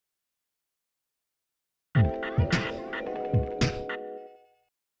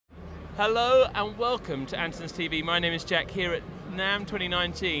Hello and welcome to Andertons TV. My name is Jack here at NAMM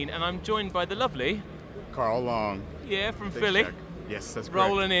 2019 and I'm joined by the lovely Carl Long. Yeah, from Thanks, Philly. Jack. Yes, that's correct.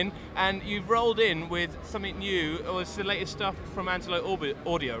 Rolling in, and you've rolled in with something new. It's the latest stuff from Antelope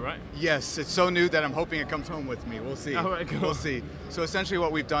Audio, right? Yes, it's so new that I'm hoping it comes home with me. We'll see. All right, cool. We'll see. So essentially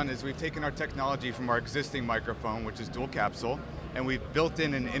what we've done is we've taken our technology from our existing microphone, which is dual capsule, and we've built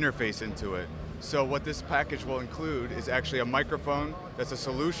in an interface into it. So what this package will include is actually a microphone that's a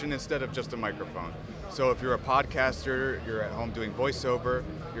solution instead of just a microphone. So if you're a podcaster, you're at home doing voiceover,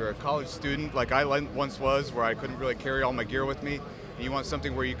 you're a college student like I once was, where I couldn't really carry all my gear with me, and you want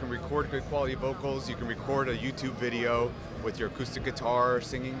something where you can record good quality vocals, you can record a YouTube video with your acoustic guitar,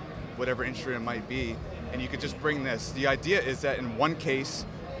 singing, whatever instrument it might be, and you could just bring this. The idea is that in one case,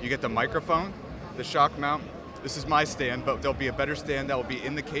 you get the microphone, the shock mount. This is my stand, but there'll be a better stand that will be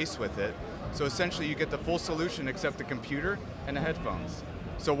in the case with it. So essentially you get the full solution except the computer and the headphones.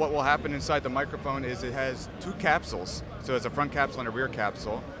 So what will happen inside the microphone is it has two capsules. So it's a front capsule and a rear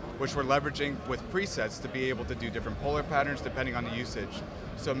capsule, which we're leveraging with presets to be able to do different polar patterns depending on the usage.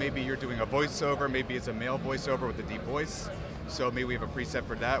 So maybe you're doing a voiceover, maybe it's a male voiceover with a deep voice. So maybe we have a preset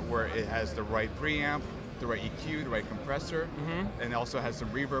for that where it has the right preamp, the right EQ, the right compressor, and it also has some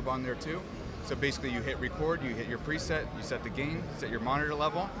reverb on there too. So basically you hit record, you hit your preset, you set the gain, set your monitor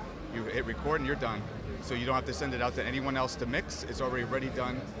level, you hit record and you're done. So you don't have to send it out to anyone else to mix. It's already ready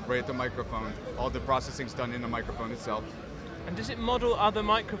done right at the microphone. All the processing's done in the microphone itself. And does it model other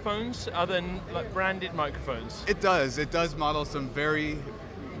microphones, other than like branded microphones? It does. It does model some very,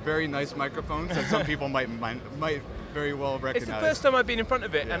 very nice microphones that some people might very well recognize. It's the first time I've been in front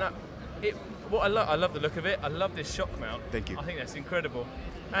of it, Yeah. and I love the look of it. I love this shock mount. Thank you. I think that's incredible.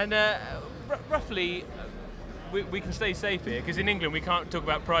 And roughly, we can stay safe here, because in England we can't talk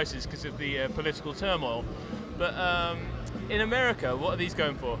about prices because of the political turmoil. But in America, what are these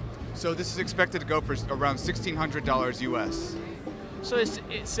going for? So this is expected to go for around $1,600 US. So it's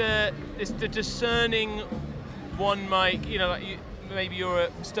the discerning one mic. You know, like maybe you're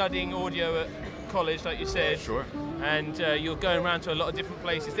studying audio at college, like you said. Sure. And you're going around to a lot of different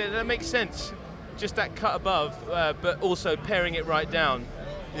places. That makes sense. Just that cut above, but also paring it right down.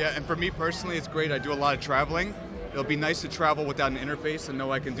 Yeah, and for me personally, it's great. I do a lot of traveling. It'll be nice to travel without an interface and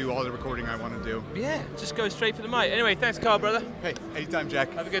know I can do all the recording I want to do. Yeah, just go straight for the mic. Anyway, thanks, Carl, brother. Hey, anytime,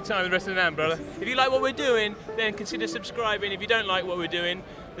 Jack. Have a good time with the rest of the NAMM, brother. If you like what we're doing, then consider subscribing. If you don't like what we're doing,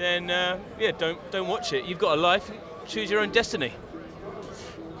 then yeah, don't watch it. You've got a life. Choose your own destiny.